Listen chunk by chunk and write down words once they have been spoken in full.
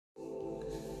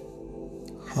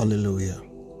Hallelujah.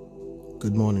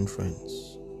 Good morning,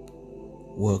 friends.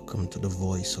 Welcome to the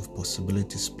Voice of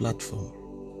Possibilities platform.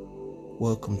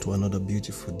 Welcome to another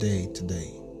beautiful day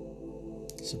today.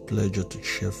 It's a pleasure to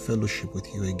share fellowship with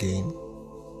you again.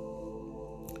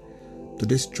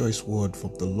 Today's choice word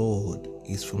from the Lord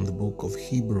is from the book of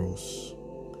Hebrews,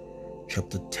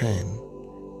 chapter 10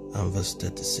 and verse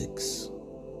 36.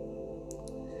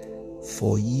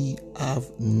 For ye have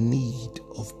need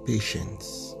of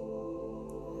patience,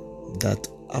 that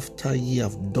after ye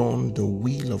have done the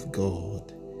will of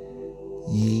God,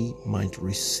 ye might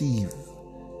receive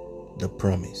the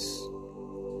promise.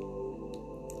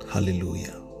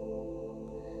 Hallelujah.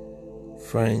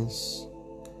 Friends,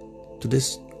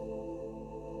 today's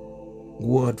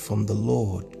word from the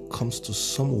Lord comes to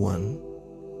someone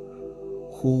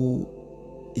who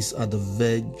is at the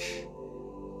verge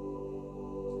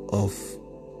of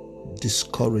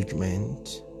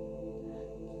discouragement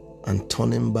and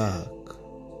turning back.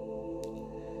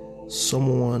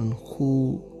 Someone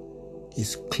who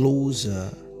is closer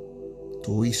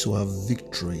to his or her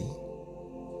victory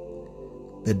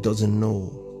but doesn't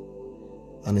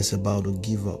know and is about to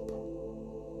give up.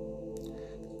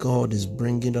 God is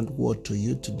bringing that word to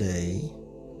you today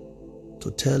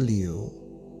to tell you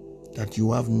that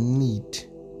you have need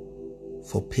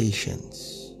for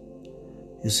patience.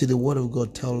 You see, the word of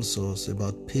God tells us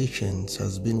about patience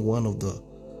has been one of the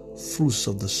fruits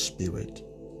of the Spirit.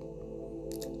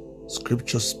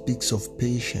 Scripture speaks of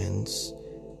patience,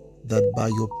 that by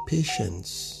your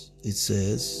patience, it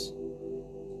says,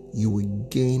 you will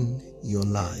gain your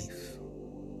life.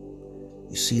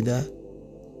 You see that?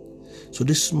 So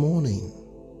this morning,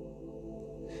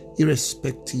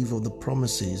 irrespective of the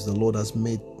promises the Lord has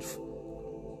made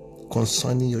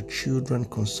concerning your children,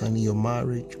 concerning your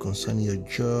marriage, concerning your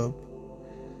job,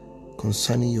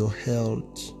 concerning your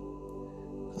health,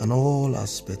 and all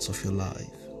aspects of your life,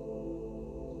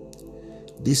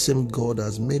 this same God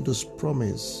has made those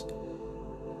promises,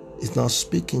 is now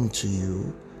speaking to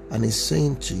you and is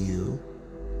saying to you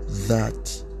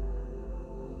that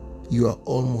you are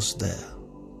almost there.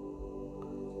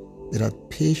 That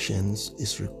patience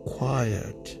is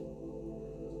required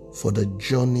for the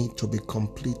journey to be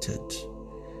completed.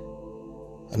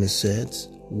 And it says,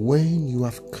 when you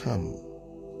have come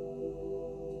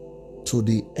to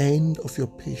the end of your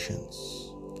patience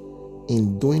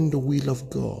in doing the will of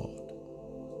God,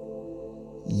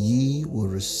 ye will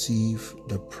receive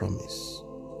the promise.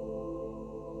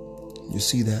 You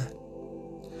see that?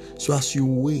 So as you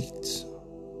wait,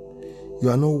 you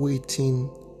are not waiting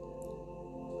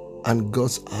and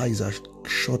God's eyes are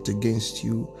shut against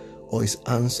you, or his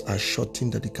hands are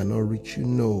shutting that he cannot reach you.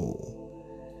 No.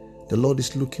 The Lord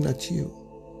is looking at you.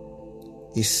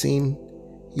 He's seeing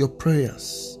your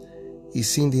prayers. He's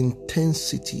seeing the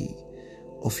intensity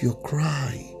of your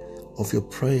cry, of your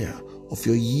prayer, of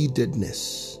your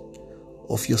yieldedness,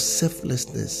 of your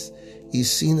selflessness.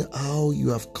 He's seeing how you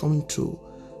have come to,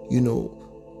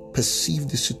 perceive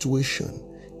the situation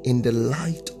in the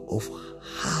light of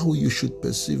how you should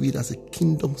perceive it as a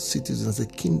kingdom citizen, as a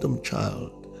kingdom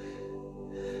child.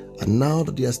 And now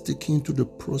that he has taken you to the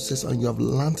process and you have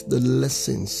learned the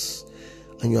lessons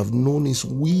and you have known his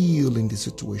will in the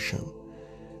situation,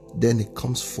 then he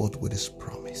comes forth with his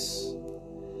promise.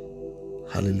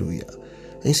 Hallelujah.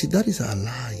 And you see, that is our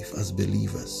life as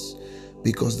believers,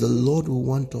 because the Lord will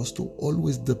want us to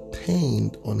always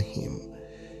depend on him.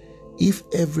 If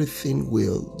everything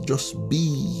will just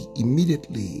be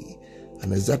immediately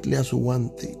and exactly as we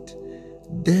want it,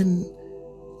 then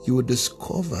you will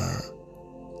discover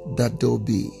that there will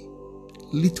be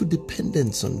little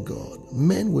dependence on God.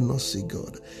 Men will not see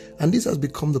God. And this has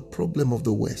become the problem of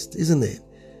the West, isn't it?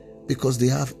 Because they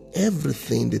have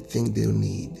everything they think they'll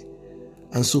need.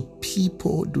 And so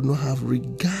people do not have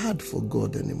regard for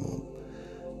God anymore.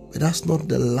 But that's not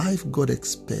the life God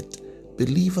expects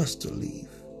believers to live.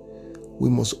 We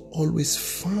must always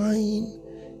find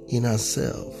in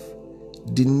ourselves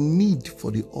the need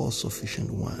for the all-sufficient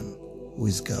one, who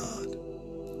is God.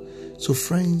 So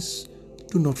friends,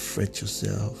 do not fret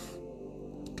yourself.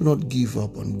 Do not give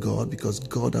up on God, because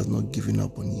God has not given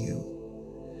up on you.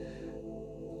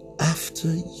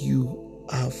 After you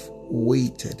have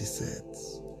waited, he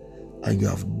says, and you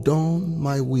have done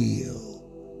my will,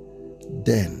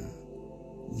 then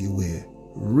you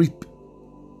will reap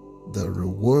the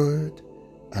reward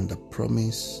and the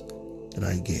promise that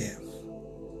I gave.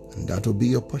 And that will be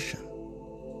your portion.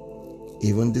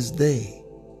 Even this day,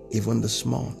 even this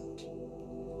month,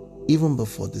 even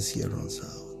before this year runs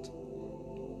out.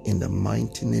 In the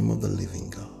mighty name of the living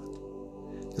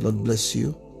God. The Lord bless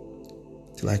you.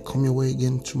 Till I come your way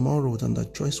again tomorrow with another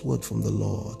choice word from the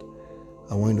Lord,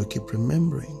 I want you to keep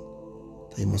remembering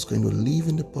that you must go into live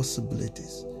in the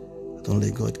possibilities that only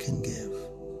God can give.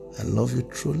 I love you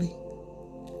truly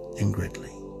and greatly.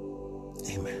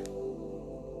 Amen.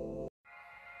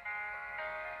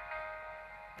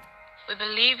 We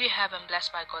believe you have been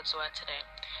blessed by God's word today.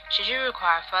 Should you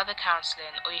require further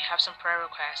counseling or you have some prayer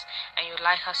requests and you would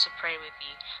like us to pray with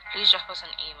you, please drop us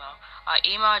an email. Our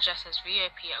email address is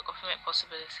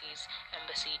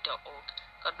vop@governmentpossibilitiesembassy.org.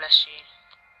 God bless you.